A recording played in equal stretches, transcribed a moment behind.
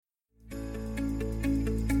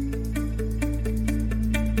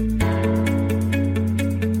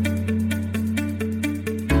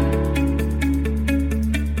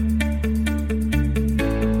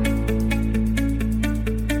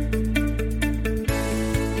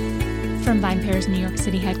From VinePair's New York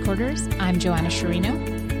City headquarters, I'm Joanna Sciarrino.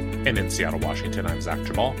 And in Seattle, Washington, I'm Zach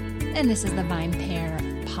Jabal. And this is the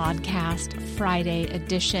VinePair Podcast Friday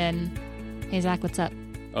edition. Hey, Zach, what's up?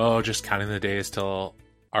 Oh, just counting the days till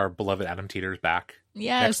our beloved Adam Teeter's back.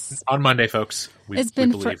 Yes. On Monday, folks. It's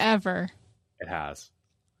been forever. It has.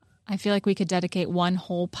 I feel like we could dedicate one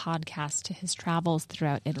whole podcast to his travels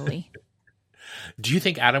throughout Italy. Do you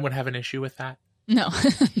think Adam would have an issue with that? No.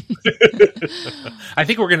 I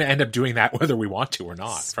think we're going to end up doing that whether we want to or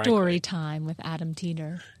not. Story frankly. time with Adam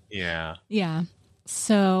Teeter. Yeah. Yeah.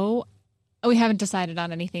 So we haven't decided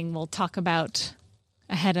on anything we'll talk about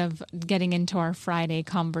ahead of getting into our Friday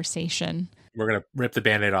conversation. We're going to rip the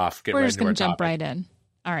Band-Aid off. We're just going to jump right in.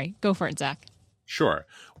 All right. Go for it, Zach. Sure.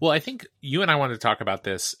 Well, I think you and I wanted to talk about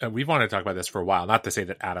this. We've wanted to talk about this for a while. Not to say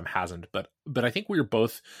that Adam hasn't, but I think we were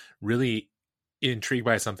both really intrigued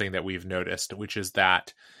by something that we've noticed, which is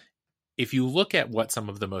that if you look at what some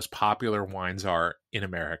of the most popular wines are in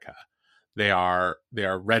America, they are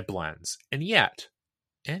red blends. And yet,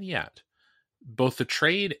 both the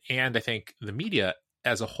trade and I think the media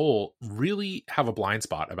as a whole really have a blind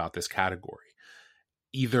spot about this category.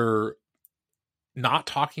 Either not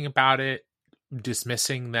talking about it,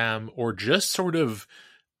 dismissing them, or just sort of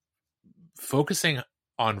focusing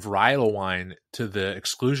on varietal wine to the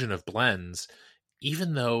exclusion of blends,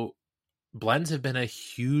 even though blends have been a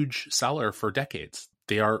huge seller for decades.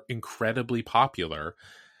 They are incredibly popular,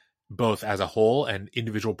 both as a whole and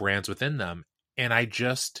individual brands within them. And I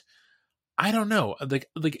don't know.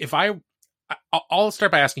 Like if I'll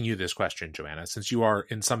start by asking you this question, Joanna, since you are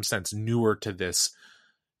in some sense newer to this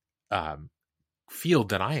field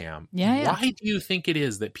than I am. Yeah. Why do you think it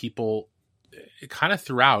is that people kind of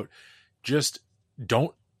throughout just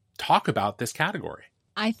don't talk about this category?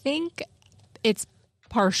 I think it's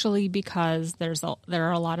partially because there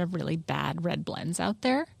are a lot of really bad red blends out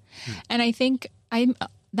there. And I think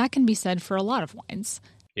that can be said for a lot of wines.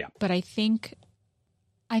 Yeah. But I think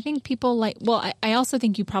people I also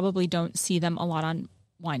think you probably don't see them a lot on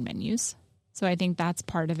wine menus. So I think that's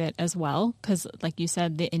part of it as well. Because like you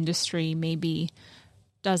said, the industry maybe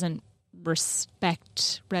doesn't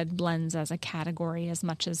respect red blends as a category as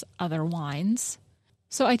much as other wines.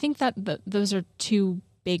 So I think that those are two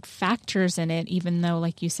big factors in it, even though,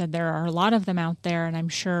 like you said, there are a lot of them out there. And I'm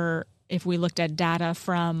sure if we looked at data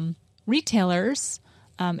from retailers,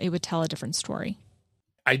 it would tell a different story.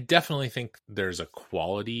 I definitely think there's a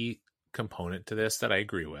quality component to this that I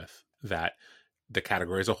agree with, that the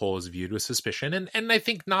category as a whole is viewed with suspicion. And I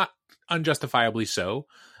think not unjustifiably so.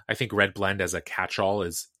 I think red blend as a catch-all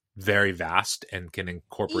is very vast and can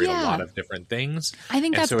incorporate a lot of different things. I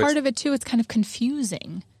think that's part of it too. It's kind of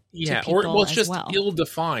confusing. Yeah. Or it's just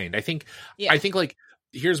ill-defined. I think like,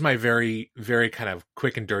 here's my very, very kind of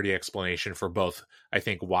quick and dirty explanation for both. I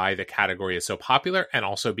think why the category is so popular and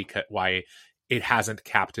also because why it hasn't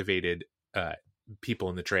captivated people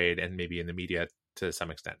in the trade and maybe in the media to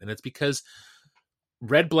some extent. And it's because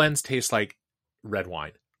red blends taste like red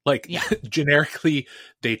wine. Like generically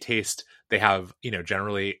they have,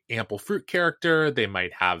 generally ample fruit character. They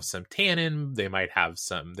might have some tannin. They might have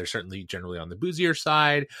they're certainly generally on the boozier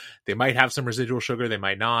side. They might have some residual sugar. They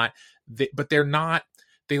might not, but they're not,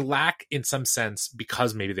 they lack in some sense,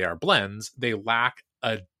 because maybe they are blends, they lack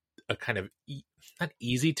a kind of not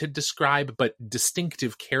easy to describe, but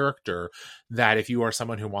distinctive character that if you are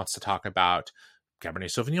someone who wants to talk about Cabernet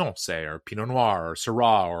Sauvignon, say, or Pinot Noir or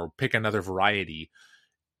Syrah, or pick another variety,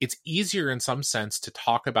 it's easier in some sense to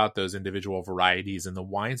talk about those individual varieties and the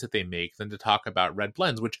wines that they make than to talk about red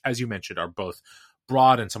blends, which, as you mentioned, are both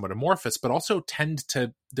broad and somewhat amorphous, but also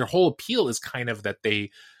their whole appeal is kind of that they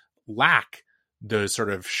lack those sort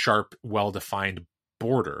of sharp, well-defined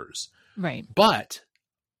borders. Right. But,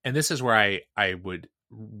 and this is where I would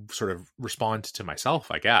sort of respond to myself,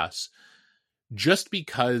 I guess, just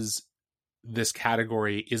because this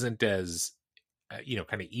category isn't as,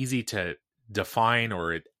 kind of easy to define,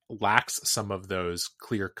 or it lacks some of those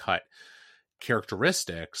clear-cut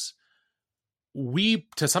characteristics, we,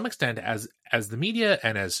 to some extent, as the media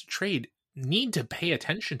and as trade, need to pay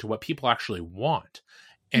attention to what people actually want.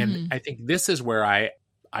 And I think this is where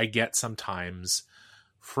I get sometimes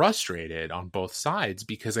frustrated on both sides,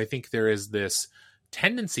 because I think there is this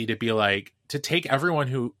tendency to be like, to take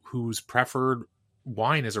everyone whose preferred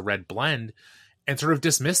wine is a red blend and sort of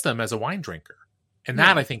dismiss them as a wine drinker. And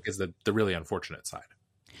that, I think, is the really unfortunate side.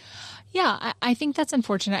 Yeah, I think that's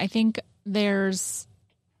unfortunate. I think there's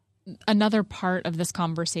another part of this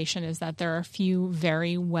conversation is that there are a few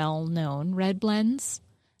very well-known red blends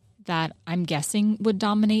that I'm guessing would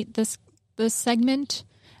dominate this segment.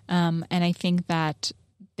 And I think that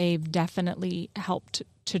they've definitely helped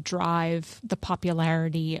to drive the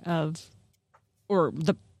popularity or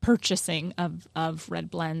the purchasing of red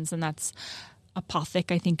blends. And that's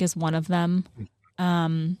Apothic, I think, is one of them.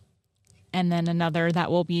 And then another that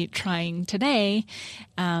we'll be trying today.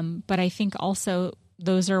 But I think also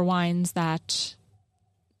those are wines that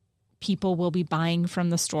people will be buying from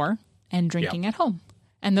the store and drinking at home.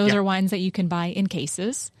 And those are wines that you can buy in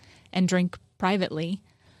cases and drink privately.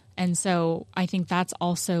 And so I think that's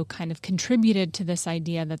also kind of contributed to this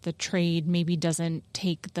idea that the trade maybe doesn't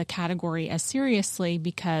take the category as seriously,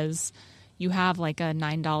 because you have like a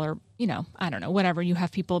 $9, I don't know, whatever. You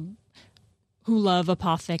have people who love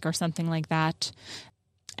Apothic or something like that.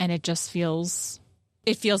 And it just feels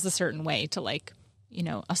a certain way to like,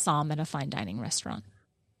 a somm at a fine dining restaurant.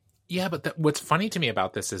 Yeah, but what's funny to me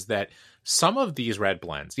about this is that some of these red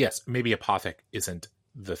blends, yes, maybe Apothic isn't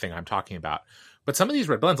the thing I'm talking about, but some of these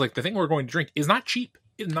red blends, like the thing we're going to drink, is not cheap.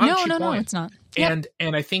 It's not a cheap wine. No, it's not. And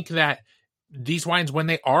I think that these wines, when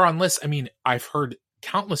they are on lists, I mean, I've heard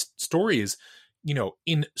countless stories,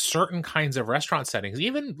 in certain kinds of restaurant settings,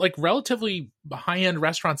 even like relatively high-end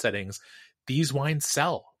restaurant settings, these wines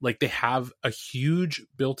sell. Like they have a huge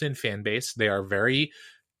built-in fan base. They are very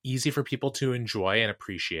easy for people to enjoy and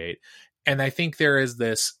appreciate. And I think there is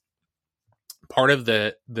this part of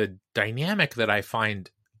the dynamic that I find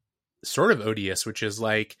sort of odious, which is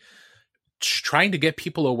like trying to get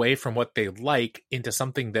people away from what they like into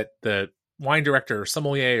something that the wine director or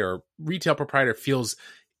sommelier or retail proprietor feels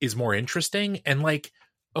is more interesting. And like,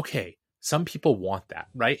 okay, some people want that,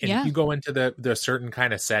 right? And if you go into the certain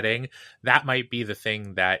kind of setting, that might be the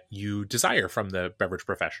thing that you desire from the beverage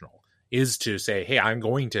professional, is to say, hey, I'm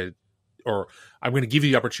going to give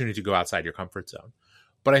you the opportunity to go outside your comfort zone.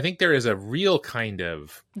 But I think there is a real kind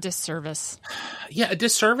of disservice. Yeah, a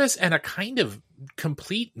disservice and a kind of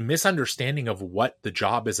complete misunderstanding of what the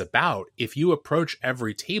job is about if you approach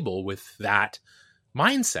every table with that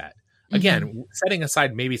mindset. Again, setting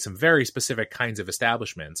aside maybe some very specific kinds of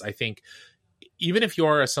establishments, I think even if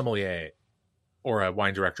you're a sommelier or a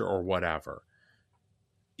wine director or whatever,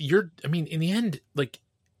 in the end, like,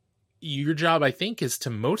 your job, I think, is to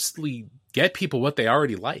mostly get people what they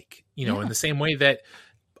already like, in the same way that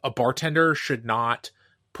a bartender should not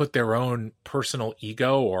put their own personal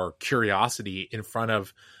ego or curiosity in front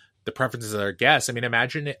of the preferences of their guests.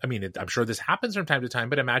 I'm sure this happens from time to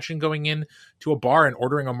time, but imagine going in to a bar and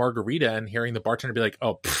ordering a margarita and hearing the bartender be like,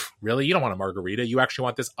 oh, really? You don't want a margarita. You actually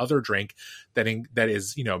want this other drink that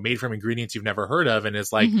is, made from ingredients you've never heard of and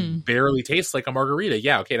is like barely tastes like a margarita.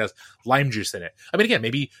 Yeah. Okay. It has lime juice in it. I mean, again,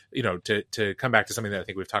 maybe, to come back to something that I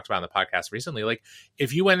think we've talked about on the podcast recently, like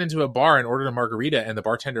if you went into a bar and ordered a margarita and the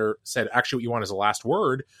bartender said, actually what you want is a last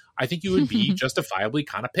word, I think you would be justifiably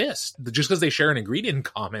kind of pissed. Just because they share an ingredient in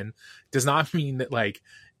common does not mean that like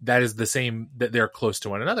that is the same, that they're close to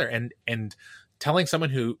one another. And telling someone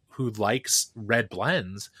who likes red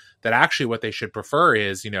blends that actually what they should prefer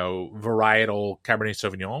is, varietal Cabernet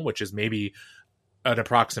Sauvignon, which is maybe an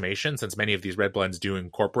approximation, since many of these red blends do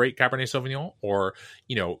incorporate Cabernet Sauvignon, or,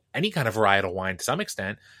 any kind of varietal wine to some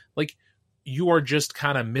extent, like you are just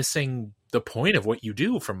kind of missing the point of what you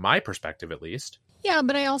do, from my perspective, at least. Yeah,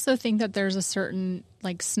 but I also think that there's a certain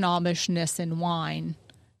like snobbishness in wine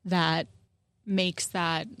that makes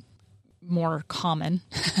that more common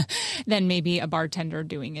than maybe a bartender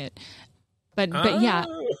doing it. But yeah.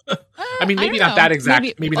 I mean, maybe not that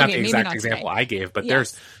exact, maybe not the exact example I gave, but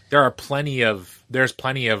there's plenty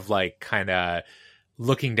of like kind of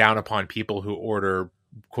looking down upon people who order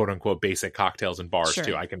quote unquote basic cocktails in bars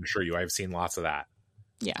too. I can assure you, I've seen lots of that.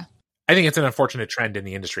 Yeah. I think it's an unfortunate trend in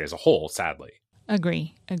the industry as a whole, sadly.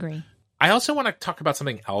 Agree. I also want to talk about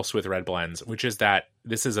something else with red blends, which is that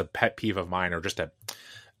this is a pet peeve of mine, or just a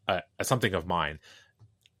something of mine.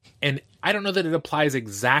 And I don't know that it applies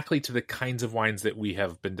exactly to the kinds of wines that we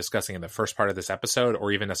have been discussing in the first part of this episode,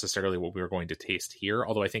 or even necessarily what we were going to taste here.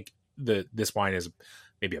 Although I think this wine is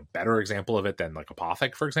maybe a better example of it than like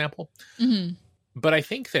Apothic, for example. Mm-hmm. But I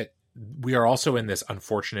think that we are also in this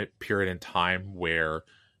unfortunate period in time where,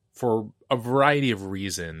 for a variety of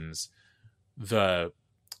reasons, the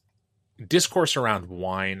discourse around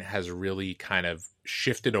wine has really kind of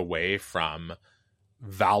shifted away from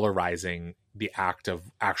valorizing the act of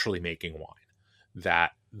actually making wine.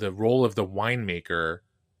 That the role of the winemaker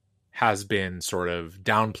has been sort of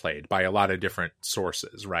downplayed by a lot of different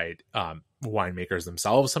sources, right? Winemakers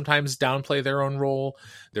themselves sometimes downplay their own role.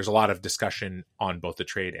 There's a lot of discussion on both the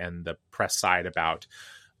trade and the press side about,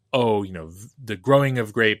 the growing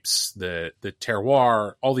of grapes, the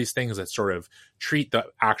terroir, all these things that sort of treat the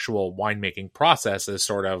actual winemaking process as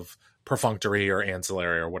sort of perfunctory or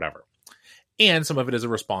ancillary or whatever. And some of it is a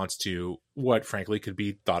response to what, frankly, could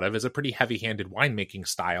be thought of as a pretty heavy-handed winemaking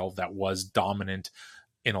style that was dominant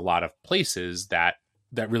in a lot of places that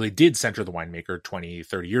really did center the winemaker 20,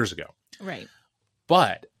 30 years ago. Right.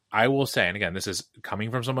 But I will say, and again, this is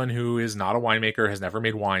coming from someone who is not a winemaker, has never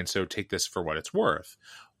made wine, so take this for what it's worth.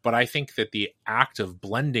 But I think that the act of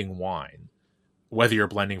blending wine, whether you're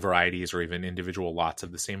blending varieties or even individual lots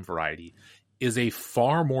of the same variety, is a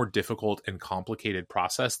far more difficult and complicated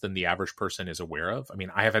process than the average person is aware of. I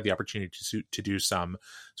mean, I have had the opportunity to do some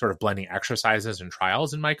sort of blending exercises and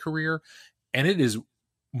trials in my career, and it is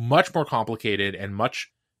much more complicated and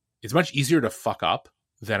it's much easier to fuck up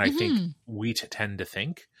than I think we tend to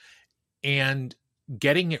think. And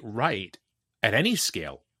getting it right at any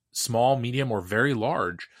scale, small, medium, or very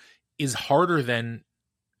large, is harder than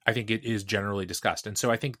I think it is generally discussed. And so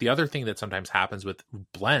I think the other thing that sometimes happens with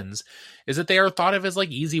blends is that they are thought of as like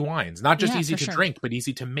easy wines, not just easy to drink, but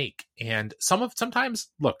easy to make. And sometimes,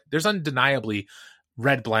 look, there's undeniably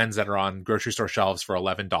red blends that are on grocery store shelves for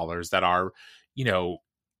 $11 that are,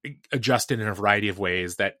 adjusted in a variety of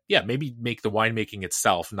ways that, maybe make the winemaking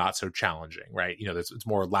itself not so challenging, right? It's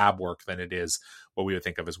more lab work than it is what we would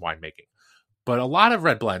think of as winemaking. But a lot of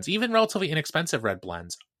red blends, even relatively inexpensive red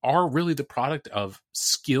blends, are really the product of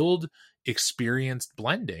skilled, experienced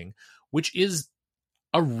blending, which is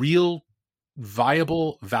a real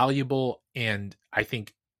viable, valuable, and I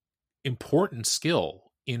think important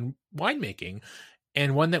skill in winemaking,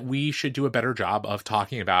 and one that we should do a better job of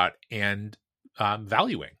talking about and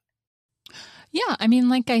valuing. Yeah, I mean,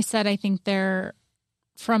 like I said, I think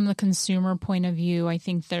from the consumer point of view, I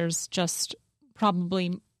think there's just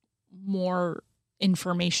probably more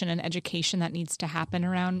information and education that needs to happen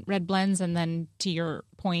around red blends. And then to your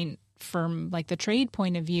point, from like the trade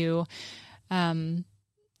point of view, I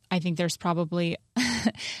think there's probably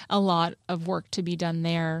a lot of work to be done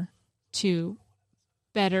there to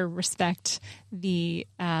better respect the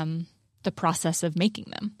process of making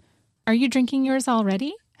them. Are you drinking yours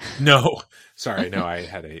already? No, sorry. No, I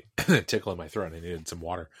had a tickle in my throat. I needed some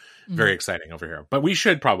water. Very exciting over here, but we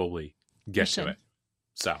should probably get to it.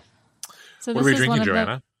 So what are we drinking,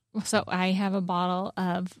 Joanna? So I have a bottle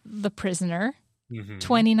of The Prisoner,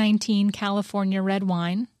 2019 California red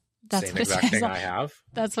wine. That's Same exact thing I have.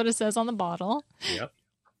 That's what it says on the bottle. Yep.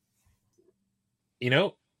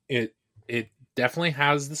 It definitely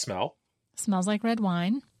has the smell. Smells like red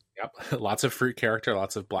wine. Yep. Lots of fruit character,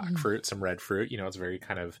 lots of black fruit, some red fruit. It's very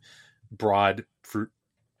kind of broad fruit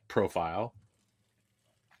profile.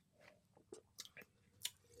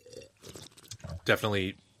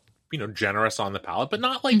 Definitely, generous on the palate, but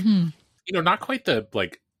not like, not quite the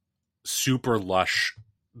like super lush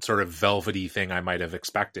sort of velvety thing I might have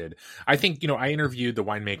expected. I think, I interviewed the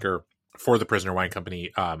winemaker for the Prisoner Wine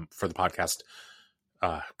Company for the podcast,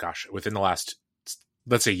 within the last,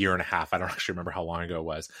 let's say, year and a half. I don't actually remember how long ago it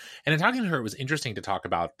was. And in talking to her, it was interesting to talk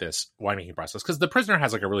about this winemaking process because The Prisoner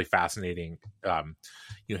has like a really fascinating,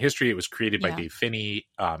 history. It was created by Dave Finney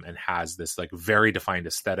and has this like very defined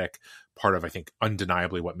aesthetic. Part of, I think,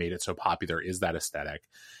 undeniably what made it so popular is that aesthetic.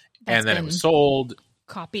 And then it was sold,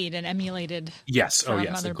 copied and emulated. Yes. From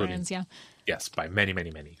other brands. Yeah. Yes. By many,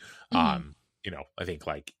 many, many. I think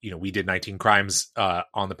we did 19 Crimes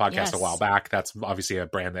on the podcast a while back. That's obviously a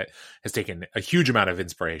brand that has taken a huge amount of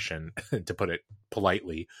inspiration, to put it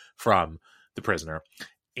politely, from The Prisoner.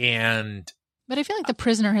 But I feel like The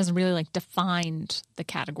Prisoner has really like defined the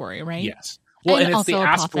category, right? Yes. Well, and it's the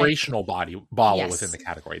aspirational bottle within the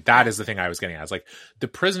category. That is the thing I was getting at. It's like The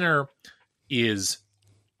Prisoner is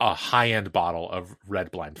a high-end bottle of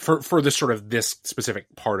red blend for this sort of this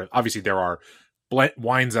specific part of. Obviously, there are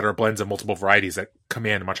wines that are blends of multiple varieties that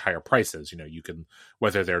command much higher prices. You can,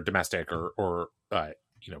 whether they're domestic or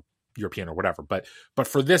European or whatever. But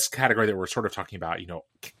for this category that we're sort of talking about,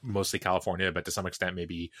 mostly California, but to some extent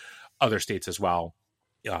maybe other states as well,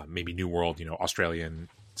 maybe New World, Australian,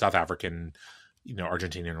 South African,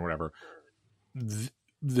 Argentinian or whatever.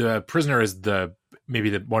 The Prisoner is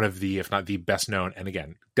one of the, if not the best known, and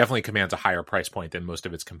again, definitely commands a higher price point than most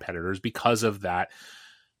of its competitors because of that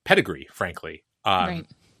pedigree, frankly. Right.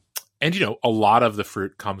 And, a lot of the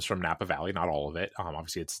fruit comes from Napa Valley, not all of it.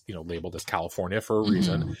 Obviously it's, labeled as California for a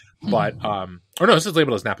reason, but, this is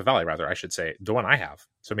labeled as Napa Valley, rather, I should say, the one I have.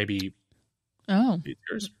 So maybe,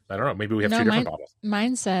 yours, I don't know. Maybe we have two different bottles.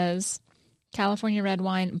 Mine says California red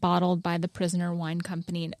wine bottled by the Prisoner Wine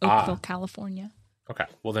Company in Oakville, California. Okay.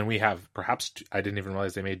 Well, then we have perhaps, I didn't even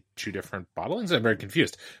realize they made two different bottlings. I'm very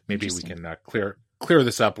confused. Maybe we can clear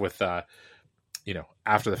this up with,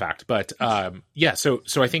 after the fact. But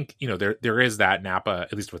so I think, there is that Napa,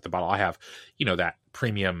 at least with the bottle I have, that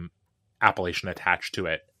premium appellation attached to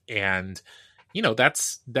it. And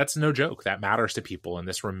that's no joke. That matters to people. And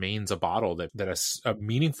this remains a bottle that a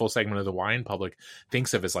meaningful segment of the wine public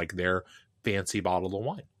thinks of as like their fancy bottle of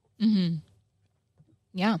wine. Mm-hmm.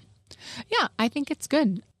 Yeah. Yeah, I think it's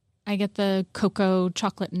good. I get the cocoa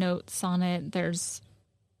chocolate notes on it. There's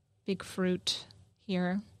big fruit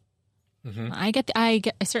here. Mm-hmm. I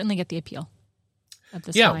certainly get the appeal of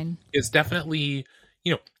this wine. It's definitely,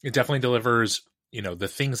 it definitely delivers, the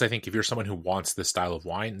things. I think if you're someone who wants this style of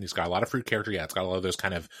wine, and it's got a lot of fruit character. Yeah, it's got a lot of those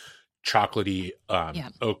kind of chocolatey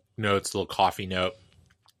oak notes, little coffee note.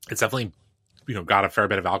 It's definitely, got a fair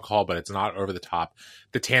bit of alcohol, but it's not over the top.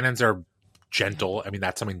 The tannins are gentle. I mean,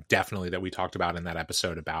 that's something definitely that we talked about in that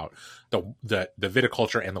episode about the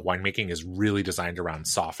viticulture, and the winemaking is really designed around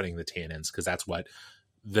softening the tannins, because that's what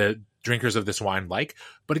the drinkers of this wine like.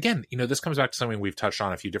 But again, this comes back to something we've touched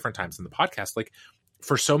on a few different times in the podcast. Like,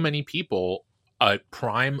 for so many people, a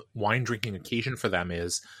prime wine drinking occasion for them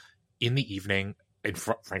is in the evening,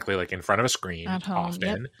 frankly, like in front of a screen at home,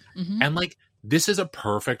 often. Yep. Mm-hmm. And like, this is a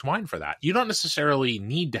perfect wine for that. You don't necessarily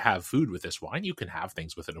need to have food with this wine. You can have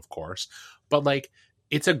things with it, of course, but like,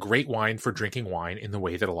 it's a great wine for drinking wine in the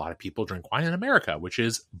way that a lot of people drink wine in America, which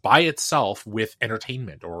is by itself with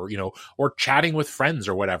entertainment, or, or chatting with friends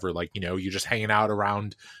or whatever. Like, you're just hanging out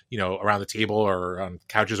around, around the table or on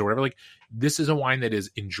couches or whatever. Like, this is a wine that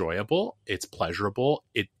is enjoyable. It's pleasurable.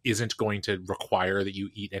 It isn't going to require that you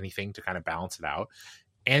eat anything to kind of balance it out,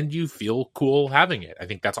 and you feel cool having it. I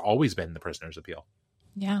think that's always been the Prisoner's appeal.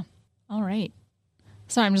 Yeah. All right.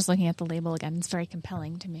 So I'm just looking at the label again. It's very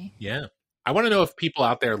compelling to me. Yeah. I want to know if people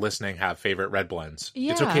out there listening have favorite red blends.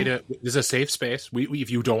 Yeah. It's okay to, this is a safe space. We if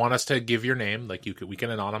you don't want us to give your name, like we can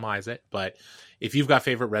anonymize it. But if you've got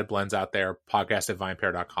favorite red blends out there,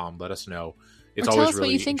 podcast@vinepair.com, let us know. It's or always tell us really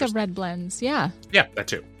what you think of red blends. Yeah. Yeah, that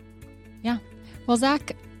too. Yeah. Well,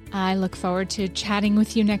 Zach, I look forward to chatting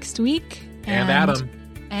with you next week. And Adam.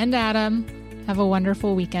 And Adam. Have a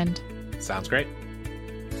wonderful weekend. Sounds great.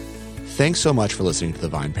 Thanks so much for listening to the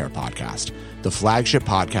VinePair Podcast, the flagship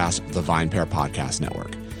podcast of the VinePair Podcast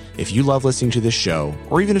Network. If you love listening to this show,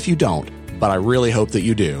 or even if you don't, but I really hope that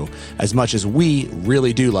you do, as much as we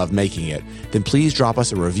really do love making it, then please drop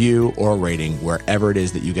us a review or a rating wherever it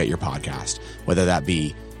is that you get your podcast, whether that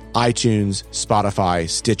be iTunes, Spotify,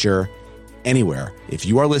 Stitcher, anywhere. If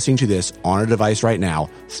you are listening to this on a device right now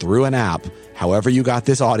through an app, however you got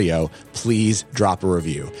this audio, please drop a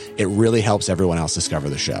review. It really helps everyone else discover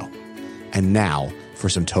the show. And now for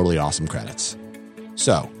some totally awesome credits.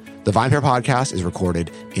 So, the VinePair Podcast is recorded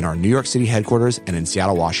in our New York City headquarters and in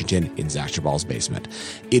Seattle, Washington, in Zach Gebal's basement.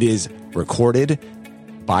 It is recorded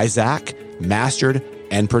by Zach, mastered,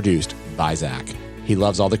 and produced by Zach. He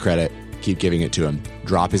loves all the credit. Keep giving it to him.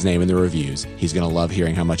 Drop his name in the reviews. He's going to love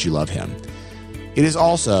hearing how much you love him. It is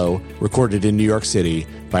also recorded in New York City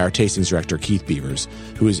by our tastings director, Keith Beavers,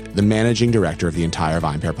 who is the managing director of the entire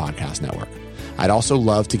VinePair Podcast Network. I'd also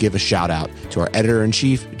love to give a shout out to our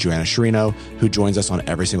editor-in-chief, Joanna Sherino, who joins us on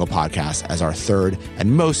every single podcast as our third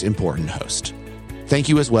and most important host. Thank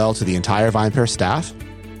you as well to the entire VinePair staff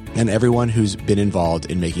and everyone who's been involved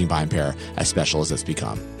in making VinePair as special as it's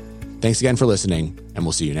become. Thanks again for listening, and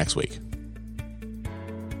we'll see you next week.